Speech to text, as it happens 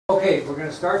Okay, we're going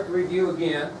to start the review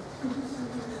again.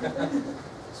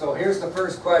 So here's the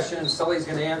first question, and Sully's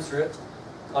going to answer it.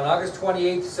 On August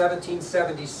 28,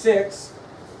 1776,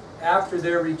 after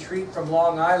their retreat from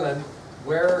Long Island,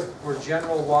 where were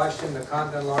General Washington and the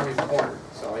Continental Army quartered?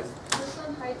 Sully?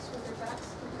 Brooklyn Heights with their backs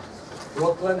to the east.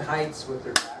 Brooklyn Heights with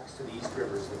their backs to the East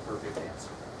River is the perfect answer.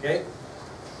 Okay?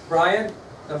 Brian,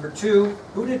 number 2,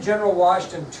 who did General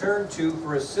Washington turn to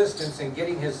for assistance in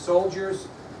getting his soldiers,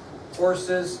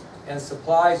 horses, and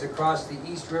supplies across the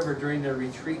East River during their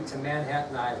retreat to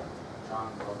Manhattan Island?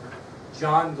 John Glover.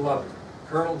 John Glover.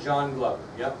 Colonel John Glover.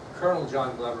 Yep, Colonel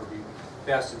John Glover would be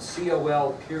best, and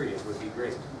C-O-L period would be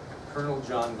great. Colonel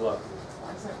John Glover.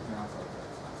 Why is that pronounced like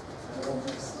that?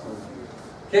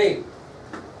 Okay,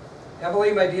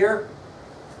 Emily, my dear,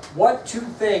 what 2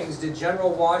 things did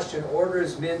General Washington order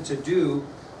his men to do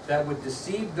that would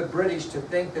deceive the British to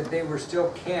think that they were still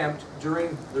camped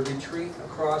during the retreat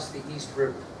across the East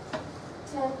River?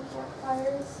 10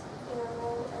 campfires and a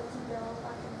roll empty barrels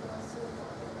back in the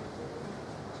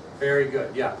Very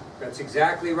good, yeah, that's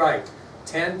exactly right.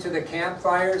 10 to the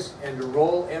campfires and to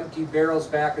roll empty barrels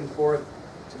back and forth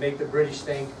to make the British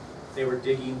think they were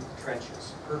digging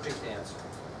trenches. Perfect answer.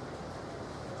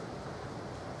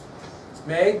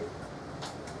 Meg,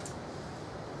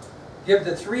 give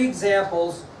the 3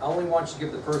 examples. I only want you to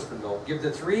give the first one though. Give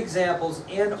the 3 examples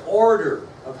in order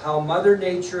of how Mother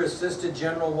Nature assisted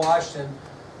General Washington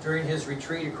during his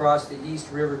retreat across the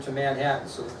East River to Manhattan.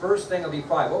 So the first thing will be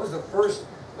 5. What was the first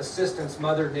assistance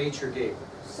Mother Nature gave?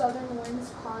 Southern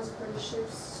winds caused British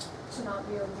ships to not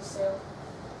be able to sail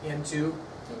Into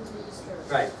the East River.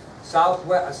 right.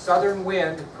 A southern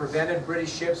wind prevented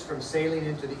British ships from sailing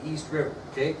into the East River.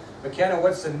 Okay, McKenna,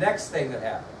 what's the next thing that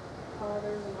happened? There was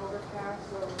an overcast,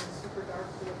 so it was super dark,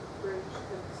 so the British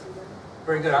couldn't see them.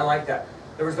 Very good, I like that.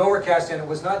 There was an overcast, and it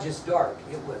was not just dark,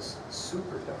 it was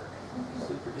super dark.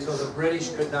 So the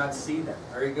British could not see them.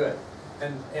 Very good.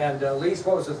 And Lise,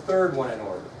 what was the third one in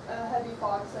order? Heavy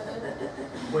fog set in.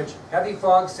 Which heavy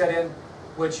fog set in,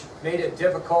 which made it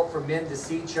difficult for men to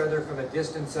see each other from a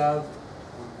distance of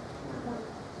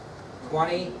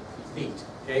 20 feet.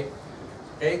 Okay?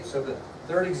 Okay, so the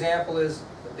third example is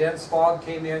the dense fog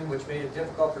came in, which made it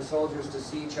difficult for soldiers to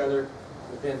see each other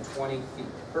within 20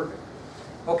 feet. Perfect.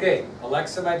 Okay,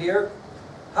 Alexa, my dear,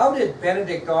 how did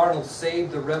Benedict Arnold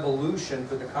save the Revolution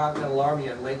for the Continental Army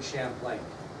on Lake Champlain?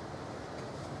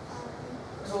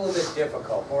 It's a little bit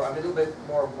difficult. A little bit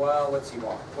more, well, what's he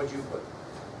want? What'd you put?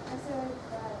 I said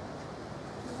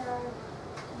that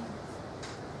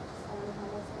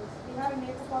he had a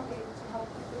naval blockade to help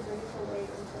keep the British away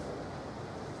until.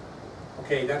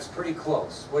 Okay, that's pretty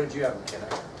close. What did you have, McKenna? I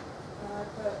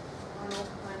put Arnold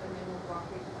planned a naval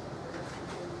blockade to keep the British from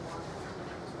getting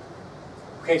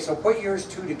Washington. Okay, so put yours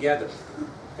 2 together.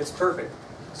 It's perfect.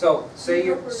 So say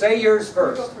yours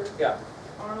first. You go first. Yeah.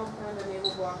 Arnold planned a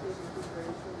naval blockade to keep the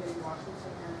British from getting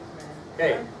Washington and his men.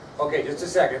 Okay. Okay, just a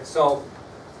second. So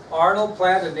Arnold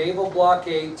planned a naval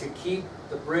blockade to keep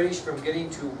the British from getting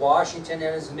to Washington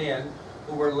and his men,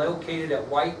 who were located at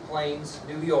White Plains,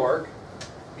 New York,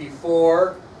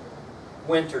 before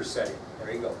winter set in.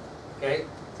 There you go. Okay?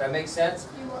 Does that make sense?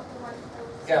 Do you want the one that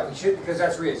was? Yeah, we should, because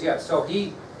that's where he is. Yeah, so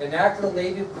he enacted a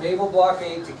naval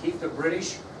blockade to keep the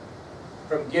British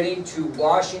from getting to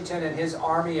Washington and his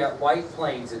army at White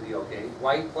Plains, okay?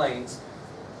 White Plains,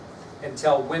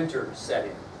 until winter set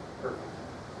in. Perfect.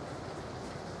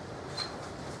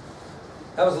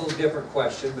 That was a little different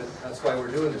question, but that's why we're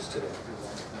doing this today.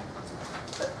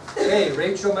 Hey,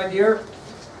 Rachel, my dear,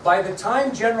 by the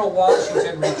time General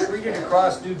Washington retreated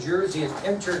across New Jersey and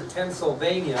entered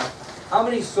Pennsylvania, how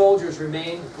many soldiers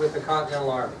remained with the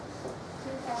Continental Army?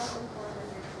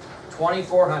 2,400.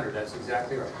 2,400, that's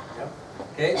exactly right. Yep.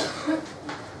 Okay.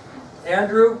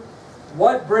 Andrew,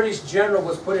 what British general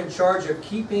was put in charge of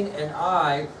keeping an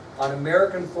eye on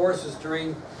American forces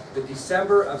during the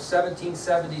December of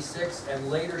 1776 and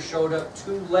later showed up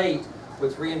too late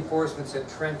with reinforcements at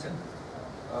Trenton?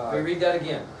 Let me read that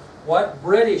again. What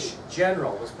British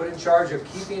general was put in charge of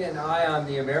keeping an eye on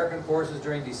the American forces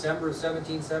during December of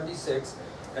 1776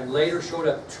 and later showed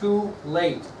up too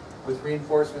late with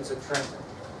reinforcements at Trenton?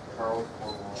 Charles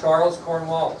Cornwallis. Charles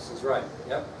Cornwallis is right.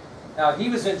 Yep. Now he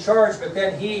was in charge, but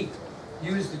then he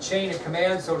used the chain of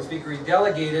command, so to speak, or he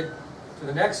delegated to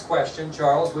the next question,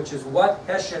 Charles, which is what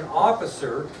Hessian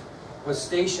officer was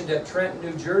stationed at Trenton,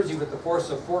 New Jersey with a force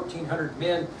of 1,400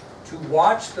 men to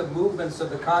watch the movements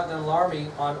of the Continental Army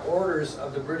on orders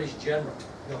of the British general?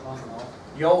 Johann Rall.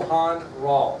 Johann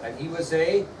Rall. And he was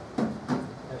a,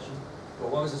 Hessian.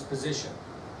 well, what was his position?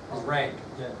 His rank?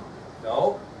 General.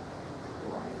 No?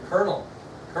 Colonel.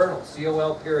 Colonel,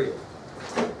 C-O-L period.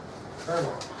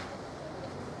 Colonel.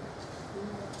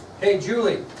 Hey,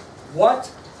 Julie,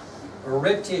 what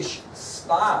British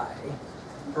spy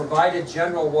provided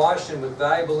General Washington with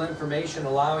valuable information,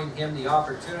 allowing him the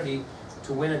opportunity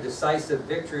to win a decisive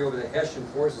victory over the Hessian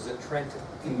forces at Trenton?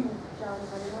 John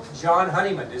Honeyman. John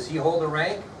Honeyman. Does he hold a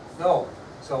rank? No.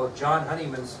 So John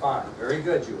Honeyman's fine. Very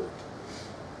good, Julie.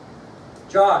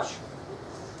 Josh,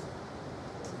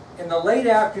 in the late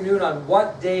afternoon on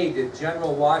what day did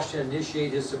General Washington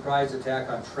initiate his surprise attack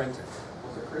on Trenton?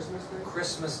 Was it Christmas Day?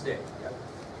 Christmas Day. Yep.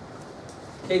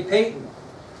 Okay, Peyton,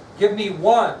 give me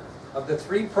one of the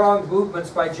three-pronged movements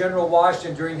by General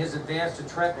Washington during his advance to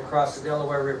Trenton across the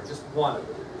Delaware River. Just one of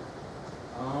them.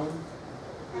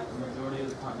 The majority of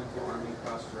the Continental Army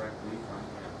crossed directly from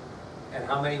camp. And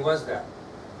how many was that?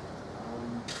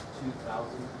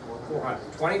 2,400.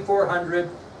 2,400,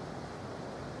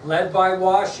 led by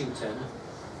Washington,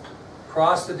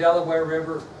 crossed the Delaware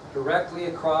River directly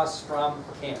across from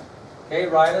camp. Okay,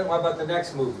 Rylan, what about the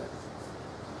next movement?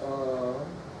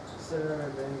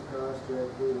 700 men crossed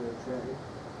directly to Trenton.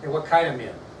 And what kind of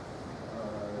men?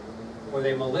 Were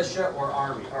they militia or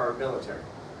army or military?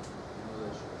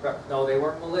 No, they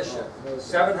weren't militia. No,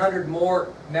 700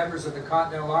 more members of the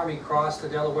Continental Army crossed the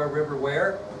Delaware River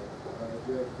where?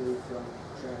 Directly from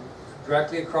Trenton.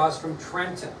 Directly across from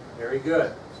Trenton. Very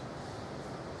good.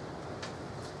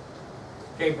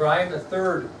 Okay, Brian, the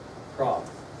third problem.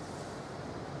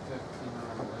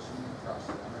 1,500 militiamen crossed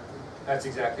the America. That's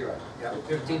exactly right. Yeah,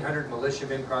 1,500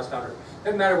 militiamen crossed under.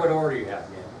 Doesn't matter what order you have,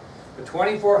 man. The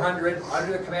 2,400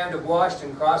 under the command of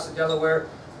Washington crossed the Delaware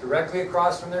directly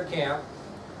across from their camp.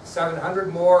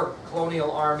 700 more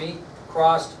colonial army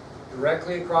crossed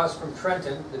directly across from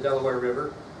Trenton, the Delaware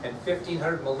River, and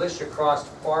 1,500 militia crossed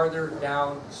farther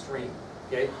downstream.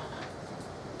 Okay?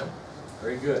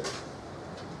 Very good.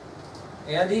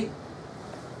 Andy,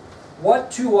 what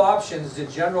two options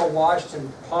did General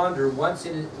Washington ponder once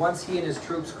he and his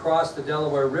troops crossed the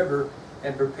Delaware River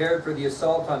and prepared for the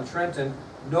assault on Trenton,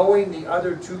 knowing the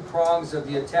other two prongs of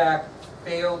the attack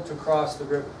failed to cross the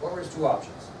river? What were his two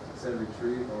options? It said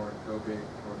retreat or go big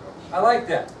or go home. I like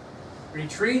that.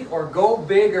 Retreat or go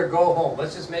big or go home.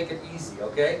 Let's just make it easy,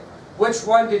 okay? Which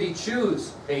one did he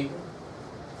choose, Peyton? To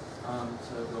go big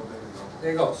or go home.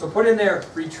 There you go. So put in there,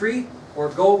 retreat or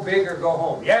go big or go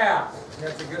home. Yeah,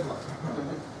 that's a good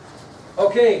one.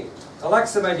 Okay,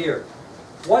 Alexa, my dear.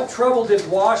 What trouble did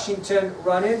Washington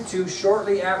run into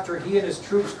shortly after he and his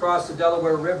troops crossed the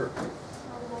Delaware River?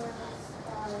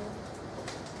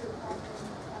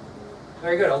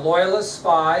 Very good. A loyalist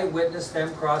spy witnessed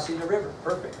them crossing the river.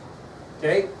 Perfect.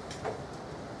 Okay?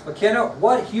 McKenna,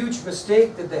 what huge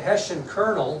mistake did the Hessian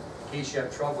colonel, in case you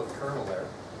have trouble with colonel there,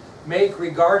 make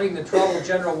regarding the trouble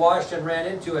General Washington ran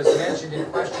into as mentioned in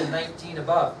question 19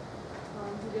 above?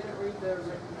 He didn't read the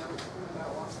written note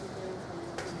about Washington.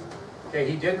 Okay,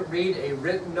 he didn't read a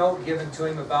written note given to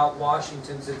him about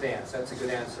Washington's advance. That's a good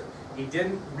answer. He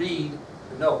didn't read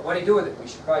the note. What did he do with it? We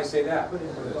should probably say that. Put it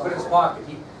in his pocket.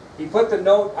 He put the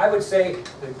note, I would say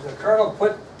the colonel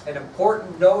put an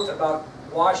important note about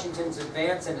Washington's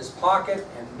advance in his pocket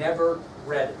and never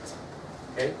read it.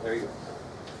 Okay, there you go.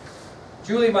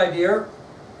 Julie, my dear,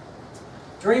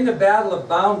 during the Battle of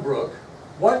Bound Brook,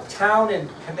 what town in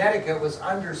Connecticut was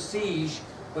under siege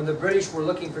when the British were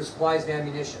looking for supplies and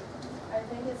ammunition? I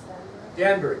think it's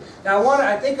Denver. Danbury. Now,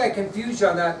 I think I confused you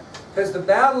on that because the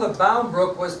Battle of Bound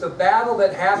Brook was the battle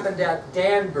that happened at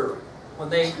Danbury when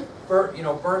they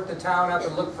burnt the town up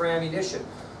and looked for ammunition.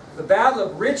 The Battle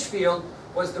of Richfield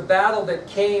was the battle that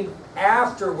came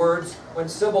afterwards when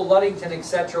Sybil Ludington,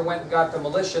 etc., went and got the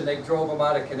militia and they drove them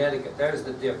out of Connecticut. There's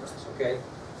the difference, okay?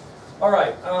 All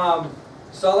right,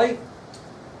 Sully,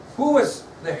 who was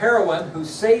the heroine who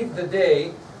saved the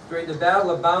day during the Battle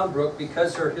of Bound Brook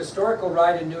because of her historical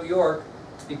ride in New York,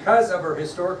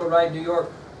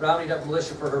 rounding up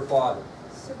militia for her father?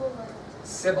 Sybil Ludington.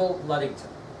 Sybil Ludington,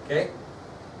 okay?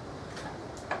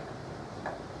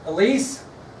 Elise,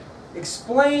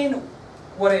 explain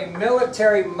what a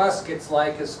military musket's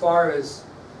like as far as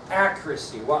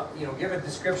accuracy. Give a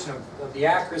description of the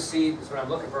accuracy, is what I'm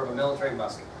looking for, of a military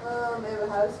musket. It would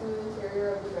have a smooth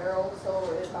interior of the barrel,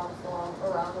 so it bounced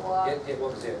around a lot.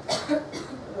 What was it?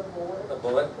 The bullet. The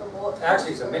bullet? The bullet.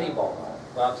 Actually, it's a mini ball.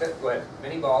 Well, go ahead.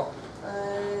 Mini ball.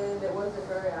 And it wasn't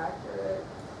very accurate.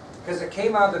 Because it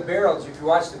came out of the barrels. If you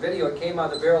watch the video, it came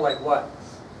out of the barrel like what?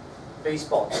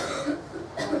 Baseball. I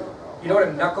don't know. You know what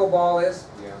a knuckleball is?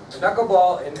 Yeah. A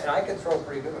knuckleball, and I can throw a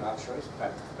pretty good one, I'll show you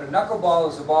sometime. But a knuckleball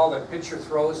is a ball that pitcher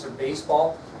throws in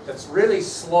baseball that's really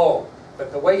slow.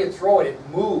 But the way you throw it, it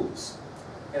moves.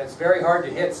 And it's very hard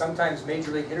to hit. Sometimes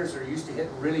major league hitters are used to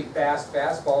hitting really fast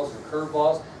fastballs or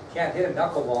curveballs. can't hit a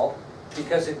knuckleball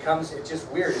because it just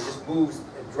weird, it just moves,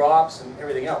 it drops and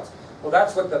everything else. Well,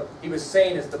 that's what he was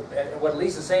saying is what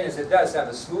Lisa's saying is it does have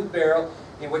a smooth barrel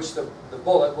in which the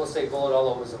bullet, we'll say bullet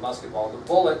although it was a musket ball, the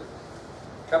bullet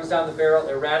comes down the barrel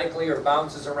erratically or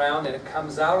bounces around and it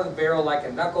comes out of the barrel like a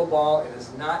knuckleball and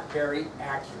is not very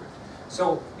accurate.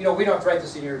 So, you know, we don't have to write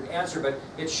this in your answer, but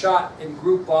it's shot in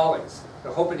group volleys.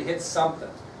 They're hoping to hit something,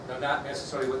 not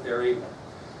necessarily what they're aiming at.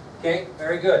 Okay,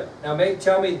 very good. Now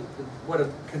tell me what a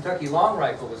Kentucky long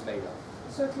rifle was made of.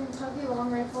 So Kentucky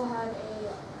long rifle had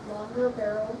a longer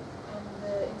barrel, and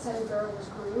the inside of the barrel was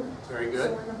grooved. Very good.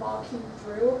 So when the ball came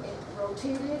through, it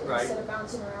rotated Right. instead of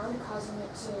bouncing around, causing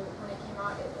it to, when it came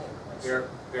out, it like went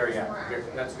Very more accurate.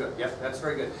 accurate. That's good. Yep, that's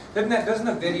very good. Doesn't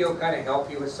the video kind of help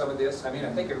you with some of this? I mean,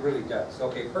 I think it really does.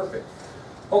 Okay, perfect.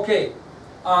 Okay,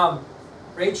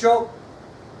 Rachel,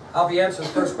 I'll be answering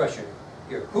the first question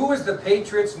here. Who was the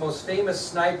Patriots' most famous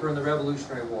sniper in the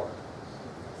Revolutionary War?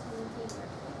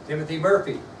 Timothy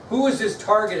Murphy. Who was his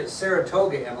target at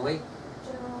Saratoga, Emily?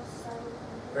 General Simon.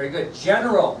 Very good.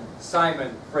 General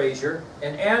Simon Fraser.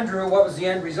 And Andrew, what was the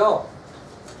end result?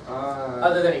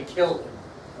 Other than he killed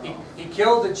him. He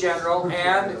killed the general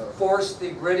and forced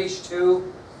the British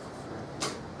to,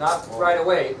 not right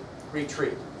away,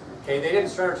 retreat. Okay, they didn't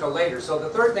surrender until later. So the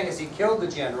third thing is he killed the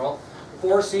general,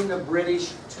 forcing the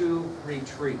British to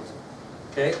retreat.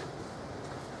 Okay?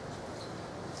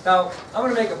 Now, I'm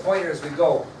going to make a point here as we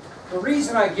go. The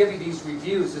reason I give you these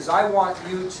reviews is I want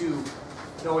you to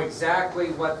know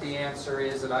exactly what the answer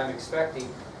is that I'm expecting,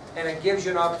 and it gives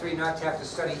you an opportunity not to have to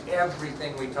study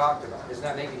everything we talked about. Doesn't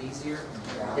that make it easier?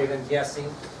 Okay, than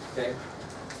guessing. Okay.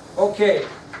 Okay.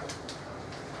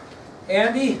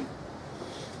 Andy,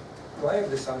 do I have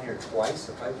this on here twice?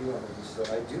 If I do, I'm going to be so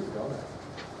I do, don't I?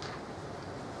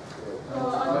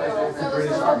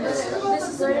 This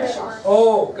is British Army.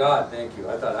 Oh, God, thank you.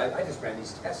 I just ran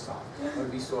these tests off. I'm going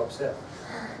to be so upset.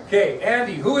 Okay,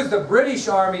 Andy, who is the British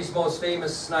Army's most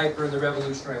famous sniper in the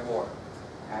Revolutionary War?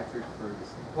 Patrick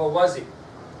Ferguson. What was he?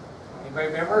 Anybody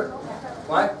remember?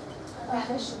 What?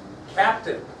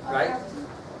 Captain, right?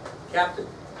 Captain.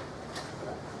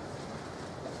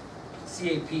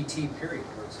 C-A-P-T period.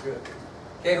 Works good.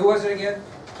 Okay, who was it again?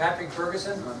 Patrick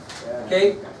Ferguson?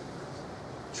 Okay.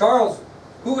 Charles,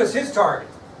 who was his target?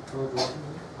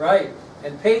 Right.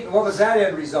 And Peyton, what was that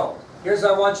end result? Here's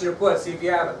what I want you to put, see if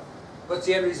you have it. What's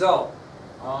the end result?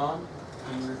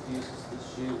 He refuses to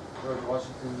shoot George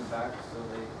Washington in the back, so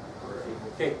they were able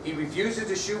to... Okay, he refuses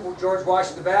to shoot George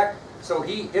Washington in the back, so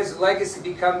his legacy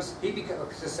becomes, oh,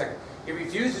 just a second. He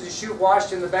refuses to shoot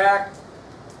Washington in the back,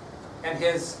 and he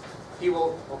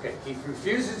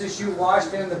refuses to shoot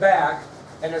Washington in the back,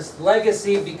 and his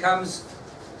legacy becomes,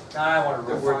 I don't want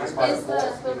to reword this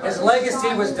part. His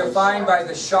legacy was defined by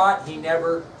the shot he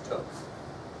never took.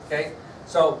 Okay,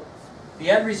 so the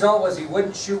end result was he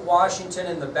wouldn't shoot Washington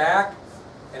in the back,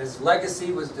 and his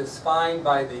legacy was defined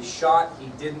by the shot he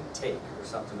didn't take, or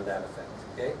something to that effect.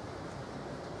 Okay?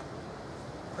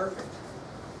 Perfect.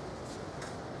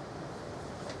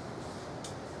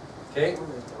 Okay?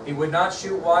 He would not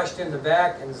shoot Washington in the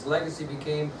back, and his legacy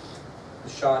became the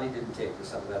shot he didn't take, or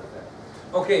something to that effect.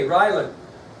 Okay, Ryland.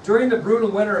 During the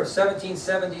brutal winter of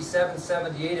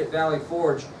 1777-78 at Valley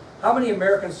Forge, how many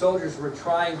American soldiers were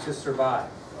trying to survive?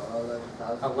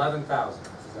 11,000. 11,000.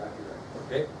 That's exactly right.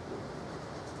 Okay.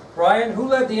 Brian, who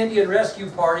led the Indian Rescue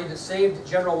Party that saved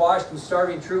General Washington's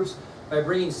starving troops by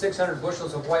bringing 600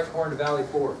 bushels of white corn to Valley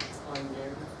Forge?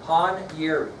 Han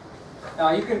Yeri.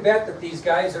 Now, you can bet that these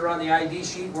guys that are on the ID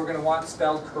sheet we're going to want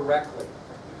spelled correctly.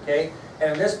 Okay?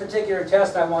 And in this particular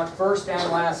test, I want first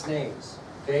and last names.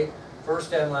 Okay?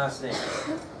 First and last names.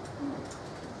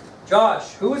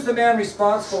 Josh, who is the man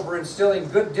responsible for instilling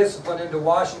good discipline into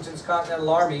Washington's Continental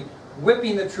Army,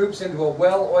 whipping the troops into a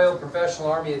well-oiled professional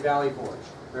army at Valley Forge?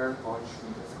 Baron von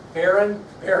Steuben.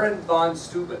 Baron von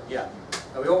Steuben, yeah.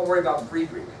 Now, we won't worry about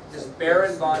Friedrich. Just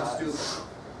Baron von Steuben.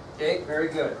 Okay, very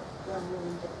good.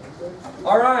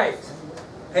 All right.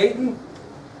 Peyton,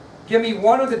 give me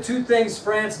one of the two things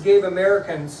France gave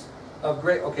Americans of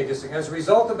great... Okay, just as a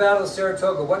result of the Battle of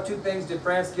Saratoga, what two things did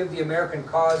France give the American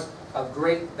cause of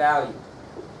great value?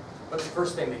 What's the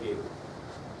first thing they gave you?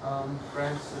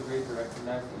 France agreed to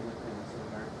recognize the independence of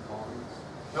American colonies.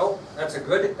 Nope, that's a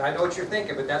good... I know what you're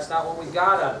thinking, but that's not what we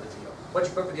got out of the deal. What'd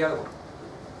you put for the other one?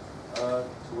 To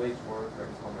wage war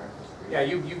until America's free. Yeah,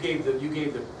 you gave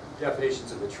the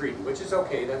definitions of the treaty, which is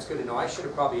okay. That's good to know. I should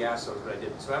have probably asked those, but I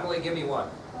didn't. So Emily, give me one.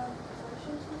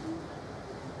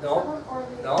 No,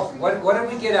 no. What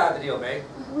did we get out of the deal, May?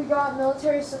 We got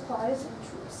military supplies and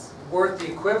troops. Worth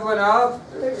the equivalent of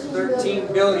 13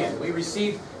 billion. We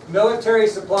received military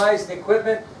supplies and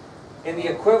equipment in the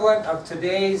equivalent of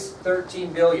today's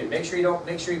 13 billion. Make sure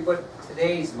you put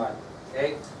today's money,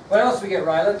 okay? What else we get,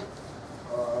 Ryland?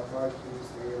 Marquis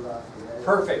de Lafayette.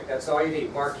 Perfect, that's all you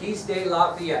need. Marquis de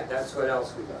Lafayette, that's what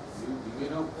else we got. You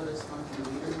don't put a spunky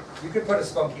leader? You could put a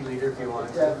spunky leader if you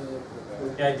want. Definitely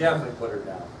put that. Yeah, definitely put her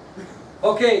down.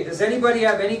 Okay, does anybody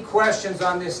have any questions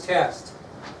on this test?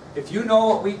 If you know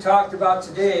what we talked about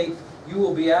today, you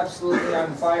will be absolutely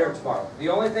on fire tomorrow. The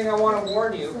only thing I want to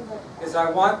warn you is I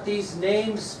want these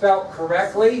names spelt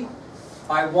correctly.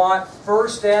 I want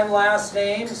first and last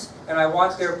names, and I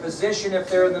want their position if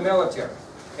they're in the military.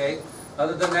 Okay?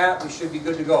 Other than that, we should be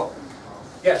good to go.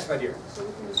 Yes, my dear. So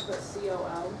we can just put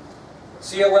COL.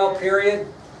 COL period,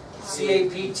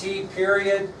 CAPT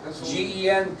period,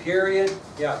 GEN period.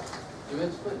 Yeah. You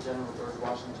meant to put General George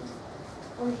Washington.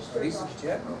 Or just What is George this,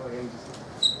 Jen?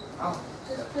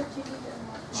 Just put GD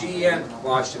in. GEN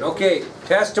Washington. Okay,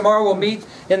 test tomorrow. We'll meet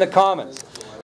in the Commons.